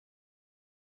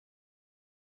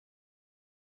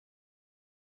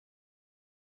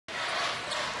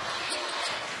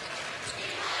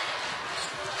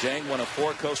Jang, one of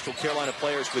 4 Coastal Carolina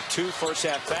players with 2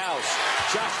 first-half fouls.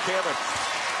 Josh Cameron.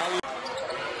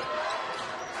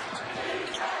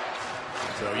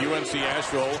 So UNC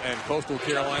Asheville and Coastal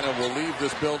Carolina will leave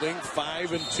this building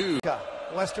 5-2.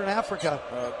 Western Africa.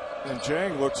 And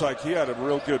Jang looks like he had a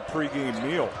real good pregame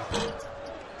meal.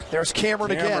 There's Cameron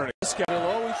again. This guy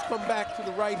will always come back to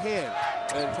the right hand,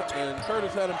 and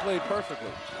Curtis had him played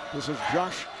perfectly. This is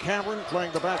Josh Cameron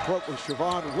playing the backcourt with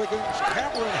Siobhan Wiggins.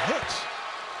 Cameron hits.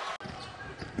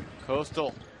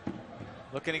 Coastal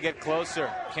looking to get closer.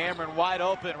 Cameron wide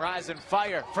open, rise and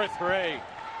fire for 3.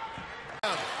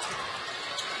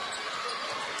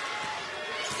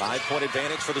 5-point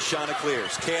advantage for the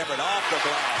Chanticleers. Cameron off the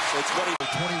glass. It's what he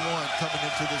 21 coming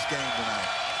into this game tonight.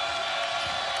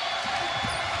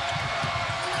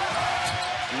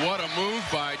 What a move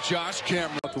by Josh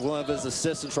Cameron. One of his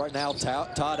assistants right now,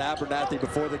 Todd Abernathy,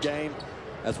 before the game,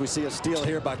 as we see a steal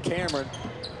here by Cameron.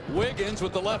 Wiggins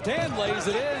with the left hand lays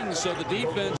it in, so the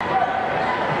defense.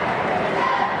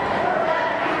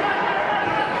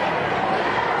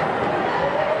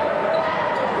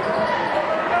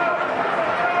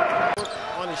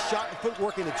 On his shot and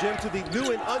footwork in the gym to the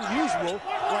new and unusual,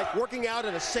 like working out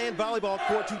in a sand volleyball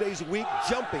court 2 days a week,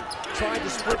 jumping, trying to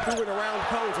split through and around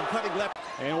cones and cutting left.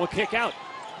 And we'll kick out.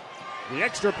 The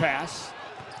extra pass.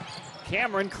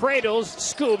 Cameron cradles,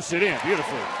 scoops it in.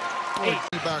 Beautifully. 8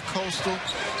 by Coastal,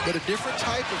 but a different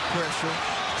type of pressure.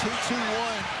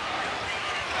 2-2-1.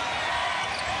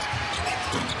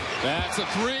 That's a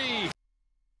 3.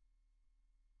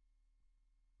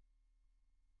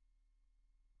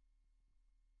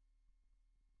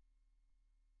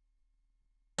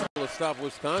 Let's stop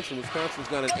Wisconsin. Wisconsin's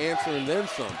got an answer and then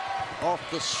some. Off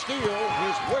the steal,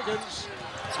 here's Wiggins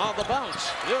on the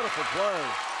bounce. Beautiful play.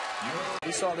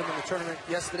 We saw them in the tournament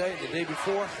yesterday, the day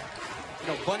before. You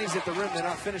know, bunnies at the rim, they're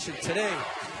not finishing today.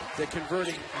 They're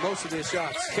converting most of their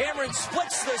shots. Cameron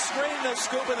splits the screen, the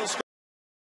scoop, and the scoop.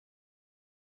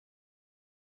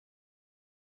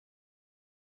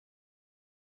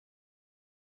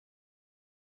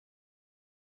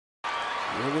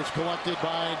 Wiggins collected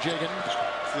by Jagan.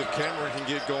 See if Cameron can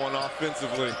get going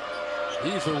offensively.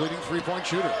 He's the leading three-point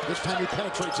shooter. This time he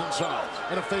penetrates inside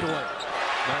and a fadeaway.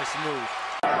 Nice move.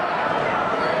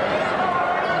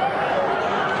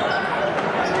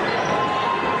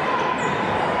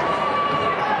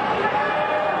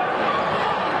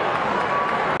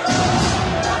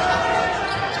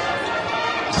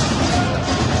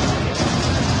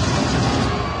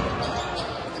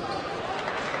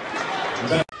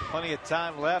 Plenty of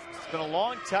time left. It's been a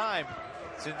long time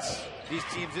since these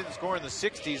teams didn't score in the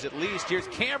 60s at least. Here's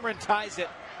Cameron, ties it.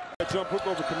 Jump hook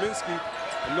over Kaminsky.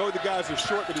 I know the guys are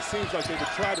short, but it seems like they would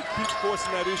try to keep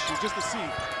forcing that issue just to see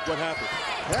what happens.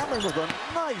 Cameron with a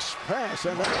nice pass.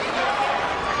 And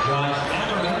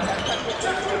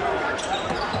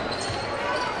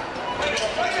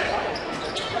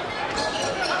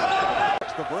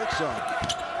that's the break zone.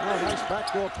 Oh, nice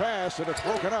backdoor pass, and it's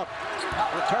broken up.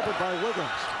 Recovered by Wiggins.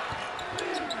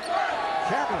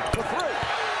 Cameron for 3.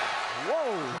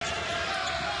 Whoa.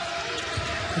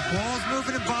 The ball's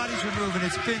moving and bodies are moving.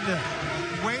 It's been the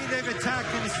way they've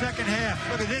attacked in the second half.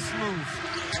 Look at this move.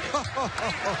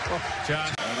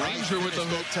 John Granger with the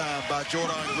hook time by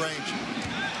Jordan Granger.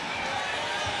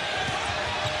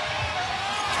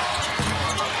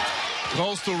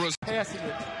 Coastal was passing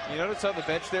it. You notice on the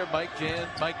bench there, Mike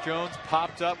Jones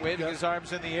popped up, waving his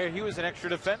arms in the air. He was an extra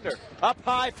defender. Up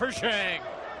high for Zhang.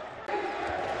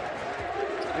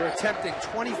 They're attempting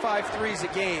 25 threes a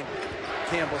game,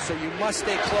 Campbell, so you must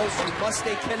stay close, you must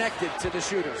stay connected to the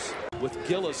shooters. With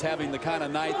Gillis having the kind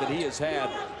of night that he has had,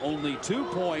 only 2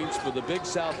 points for the Big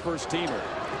South first teamer.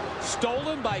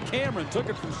 Stolen by Cameron, took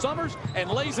it from Summers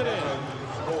and lays it in.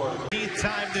 8th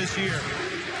time this year.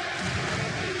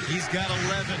 He's got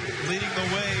 11, leading the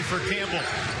way for Campbell.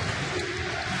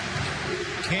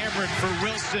 Cameron for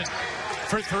Wilson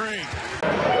for 3.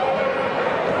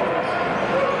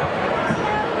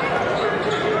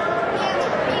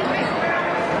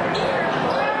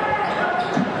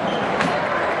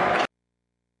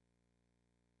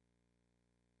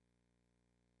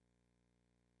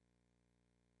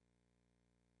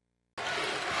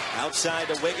 Outside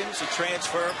to Wiggins, a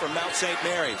transfer from Mount St.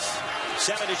 Mary's.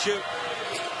 7 to shoot.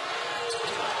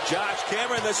 Josh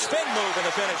Cameron, the spin move and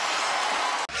the finish.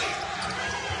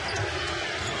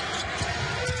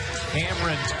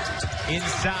 Cameron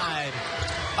inside,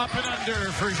 up and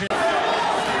under for Zhang.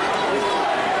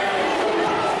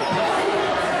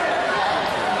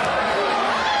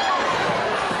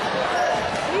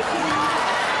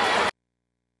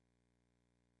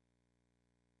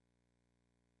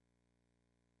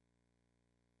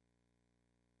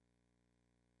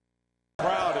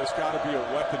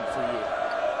 open for you.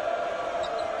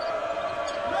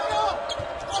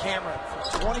 Cameron,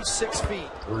 26 feet.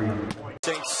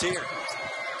 St. Cyr.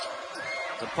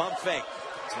 The pump fake.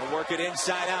 He'll work it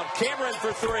inside out. Cameron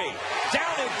for three.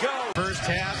 Down it goes. First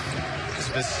half. This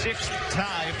is the 6th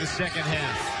tie of the second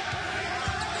half.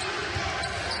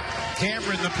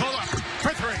 Cameron, the pull-up for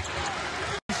three.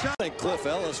 I think Cliff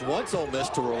Ellis wants Ole Miss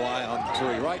to rely on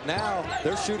three. Right now,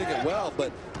 they're shooting it well,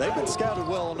 but they've been scouted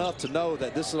well enough to know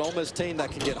that this is an Ole Miss team that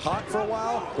can get hot for a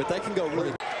while, but they can go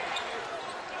really.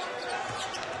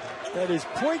 That is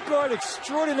point guard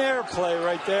extraordinaire play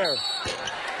right there.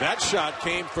 That shot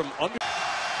came from under.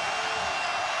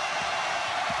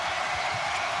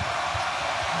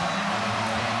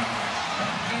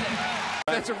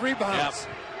 Defensive rebounds.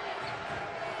 Yep.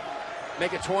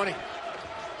 Make it 20.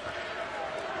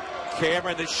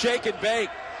 Cameron, the shake and bake.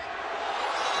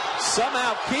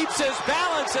 Somehow keeps his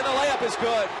balance, and the layup is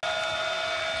good.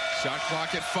 Shot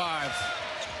clock at 5.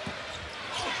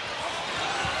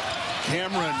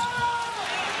 Cameron,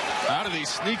 how do they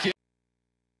sneak it?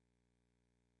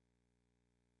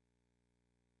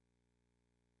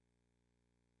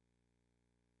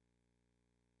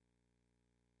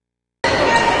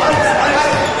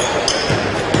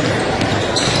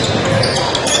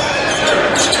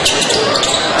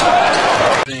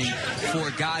 For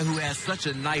a guy who has such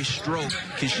a nice stroke,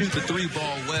 can shoot the three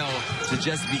ball well, to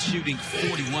just be shooting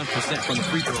 41% from the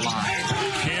free throw line.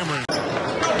 Cameron.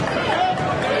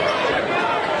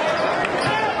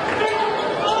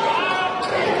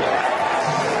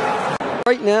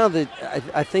 Right now,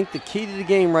 I think the key to the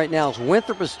game right now is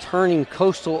Winthrop is turning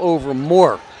Coastal over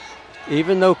more,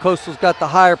 even though Coastal's got the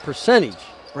higher percentage.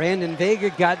 Brandon Vega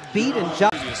got beat and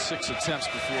 6 attempts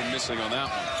before missing on that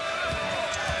one.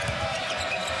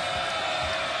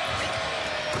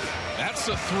 That's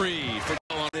a 3 for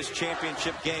on this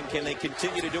championship game. Can they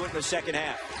continue to do it in the second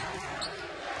half?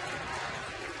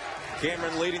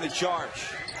 Cameron leading the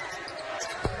charge.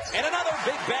 And another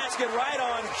big basket right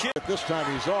on cue. This time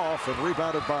he's off and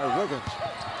rebounded by Wiggins.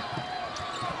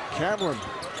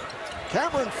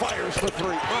 Cameron fires for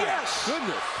three. Yes!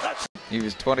 Goodness. That's he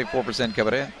was 24%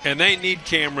 coming in. And they need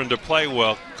Cameron to play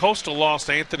well. Coastal lost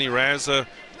Anthony Raza,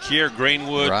 Kier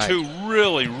Greenwood, right. Two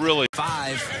really.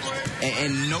 5,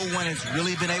 and no one has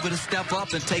really been able to step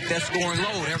up and take that scoring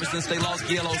load. Ever since they lost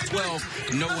Gielos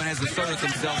 12, no one has asserted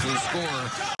themselves as a scorer.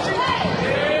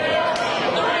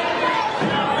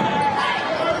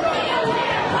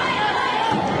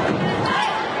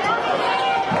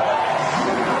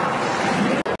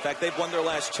 In fact, they've won their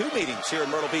last 2 meetings here in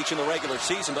Myrtle Beach in the regular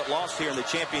season, but lost here in the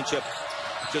championship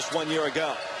just 1 year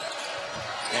ago.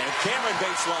 And Cameron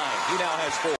baseline. He now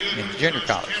has 4. In junior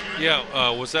college.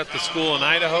 Yeah, was that the school in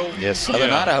Idaho? Yes,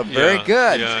 Southern Idaho. Very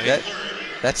good. Yeah,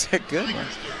 that's a good one.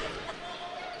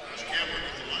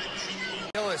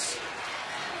 Ellis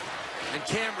and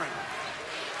Cameron.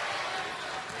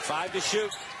 5 to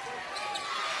shoot.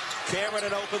 Cameron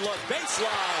an open look.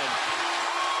 Baseline.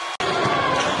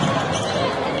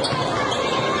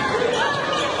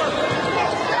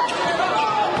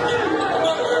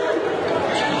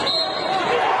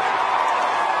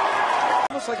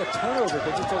 Like a turnover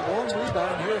because it's a long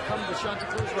rebound, and here comes the Shanti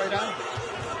Cruz right on.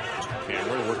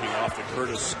 Cameron working off the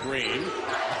Curtis screen,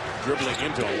 dribbling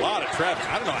into a lot of traffic.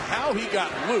 I don't know how he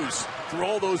got loose through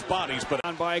all those bodies, but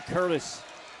on by Curtis.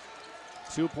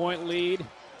 2-point lead.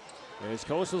 As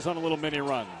Coastal's on a little mini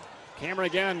run. Cameron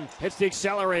again hits the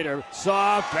accelerator.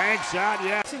 Soft bank shot,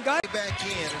 yeah. Back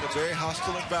in a very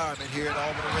hostile environment here at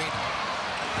Auburn Arena.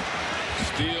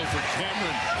 Steal for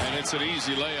Cameron, and it's an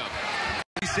easy layup.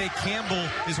 They say Campbell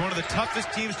is one of the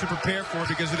toughest teams to prepare for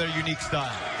because of their unique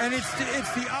style. And it's the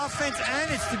offense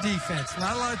and it's the defense.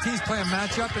 Not a lot of teams play a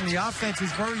matchup, and the offense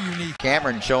is very unique.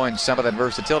 Cameron showing some of that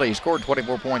versatility. He scored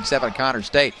 24 points at Connor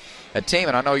State, a team,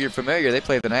 and I know you're familiar, they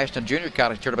played the National Junior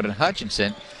College Tournament in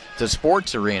Hutchinson. It's a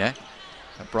sports arena.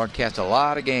 I've broadcast a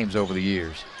lot of games over the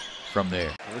years from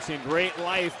there. We're seeing great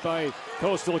life by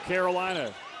Coastal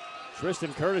Carolina.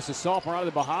 Tristan Curtis, a sophomore out of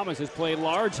the Bahamas, has played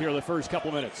large here the first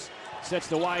couple minutes. Sets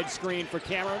the wide screen for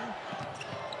Cameron.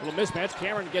 A little mismatch.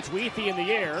 Cameron gets Weethy in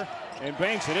the air and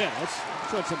banks it in.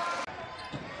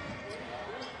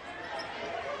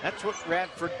 That's what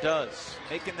Radford does,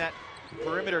 making that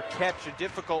perimeter catch a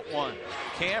difficult one.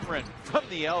 Cameron from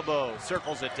the elbow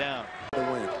circles it down.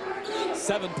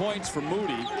 7 points for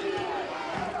Moody.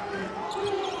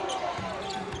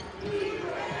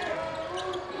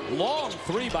 Long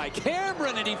 3 by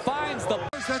Cameron, and he finds the...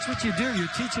 That's what you do. You're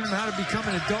teaching them how to become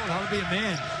an adult, how to be a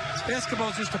man. Basketball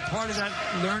is just a part of that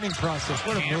learning process.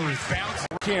 What a move.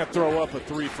 Can't throw up a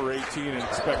 3 for 18 and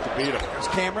expect to beat him. There's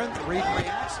Cameron. The read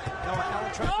reacts. Noah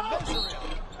Allen tries to measure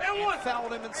him.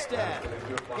 fouled him instead.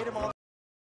 Hit him on.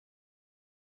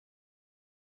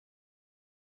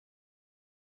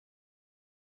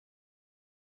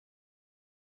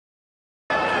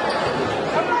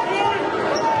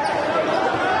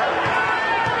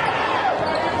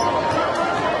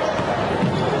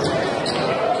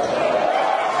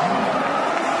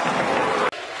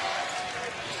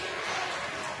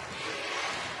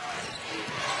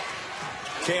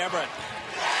 Cameron.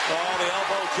 Oh, the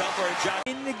elbow jumper. And John.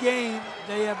 In the game,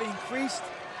 they have increased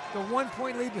the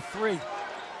 1-point lead to 3.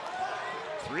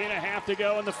 3.5 to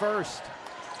go in the first.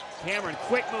 Cameron,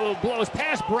 quick move, blows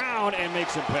past Brown and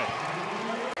makes him pay.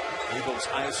 Eagles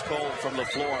ice cold from the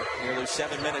floor. Nearly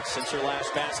 7 minutes since her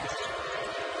last basket.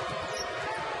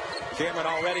 Cameron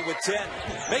already with 10.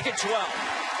 Make it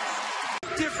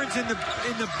 12. Difference in the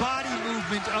body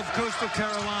movement of Coastal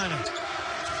Carolina.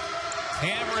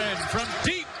 Cameron from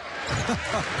deep.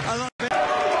 I love it.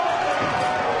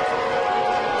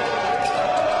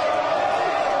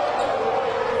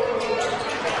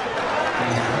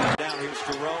 Down, here's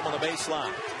Jerome on the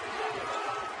baseline.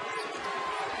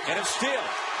 And a steal.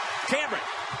 Cameron.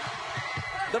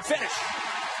 The finish.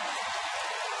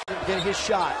 Get his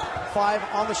shot. 5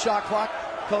 on the shot clock.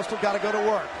 Coastal got to go to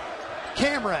work.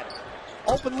 Cameron.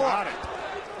 Open look.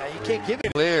 Now you can't give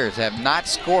it. Cavaliers have not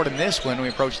scored in this one. We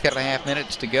approach 10.5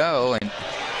 minutes to go in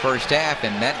first half,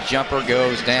 and that jumper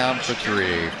goes down for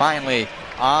 3. Finally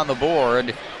on the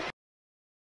board